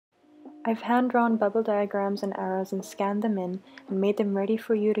I've hand-drawn bubble diagrams and arrows and scanned them in and made them ready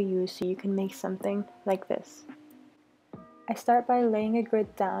for you to use so you can make something like this. I start by laying a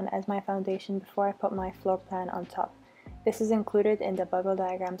grid down as my foundation before I put my floor plan on top. This is included in the bubble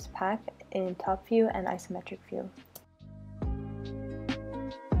diagrams pack in top view and isometric view.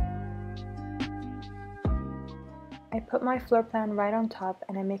 I put my floor plan right on top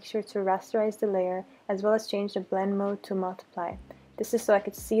and I make sure to rasterize the layer as well as change the blend mode to multiply. This is so I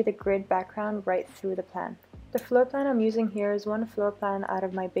could see the grid background right through the plan. The floor plan I'm using here is one floor plan out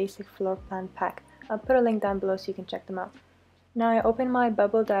of my basic floor plan pack. I'll put a link down below so you can check them out. Now I open my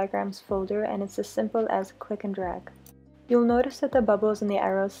bubble diagrams folder and it's as simple as click and drag. You'll notice that the bubbles and the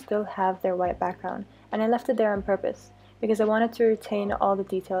arrows still have their white background, and I left it there on purpose because I wanted to retain all the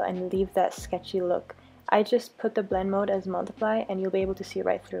detail and leave that sketchy look. I just put the blend mode as multiply and you'll be able to see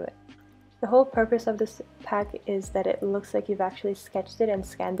right through it. The whole purpose of this pack is that it looks like you've actually sketched it and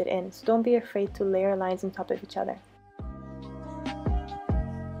scanned it in, so don't be afraid to layer lines on top of each other.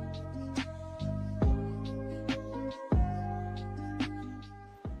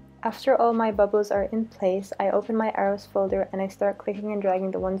 After all my bubbles are in place, I open my arrows folder and I start clicking and dragging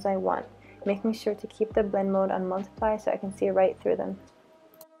the ones I want, making sure to keep the blend mode on multiply so I can see right through them.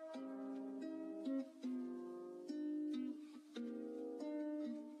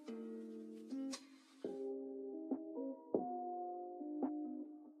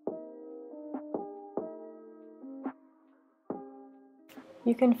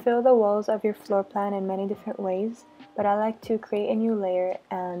 You can fill the walls of your floor plan in many different ways, but I like to create a new layer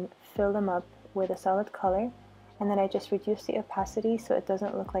and fill them up with a solid color, and then I just reduce the opacity so it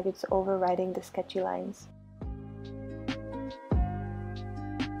doesn't look like it's overriding the sketchy lines.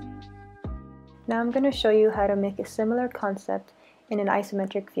 Now I'm going to show you how to make a similar concept in an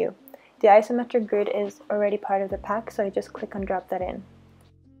isometric view. The isometric grid is already part of the pack, so I just click and drop that in.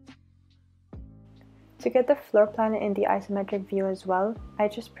 To get the floor plan in the isometric view as well, I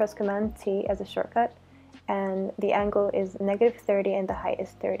just press Command T as a shortcut, and the angle is -30 and the height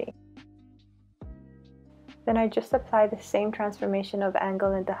is 30. Then I just apply the same transformation of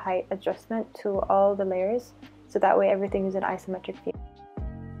angle and the height adjustment to all the layers, so that way everything is in isometric view.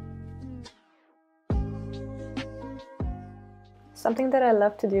 Something that I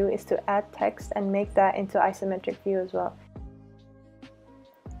love to do is to add text and make that into isometric view as well.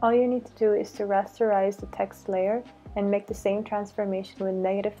 All you need to do is to rasterize the text layer and make the same transformation with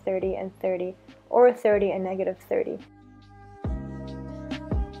 -30 and 30, or 30 and -30.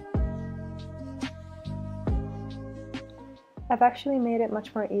 I've actually made it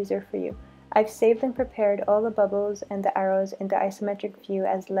much more easier for you. I've saved and prepared all the bubbles and the arrows in the isometric view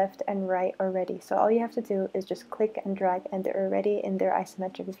as left and right already, so all you have to do is just click and drag and they're already in their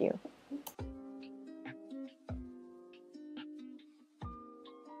isometric view.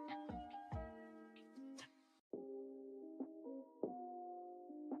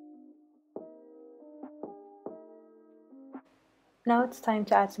 Now it's time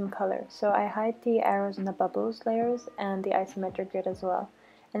to add some color, so I hide the arrows and the bubbles layers and the isometric grid as well.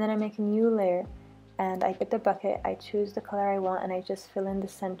 And then I make a new layer and I get the bucket, I choose the color I want and I just fill in the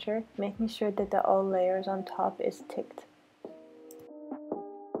center, making sure that the all layers on top is ticked.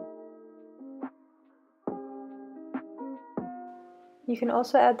 You can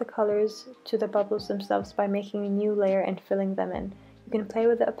also add the colors to the bubbles themselves by making a new layer and filling them in. You can play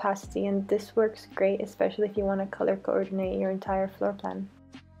with the opacity, and this works great especially if you want to color coordinate your entire floor plan.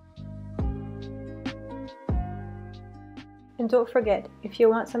 And don't forget, if you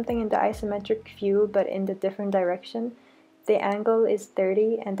want something in the isometric view but in the different direction, the angle is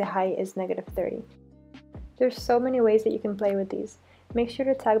 30 and the height is -30. There's so many ways that you can play with these. Make sure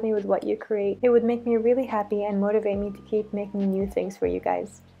to tag me with what you create. It would make me really happy and motivate me to keep making new things for you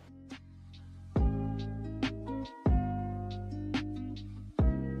guys.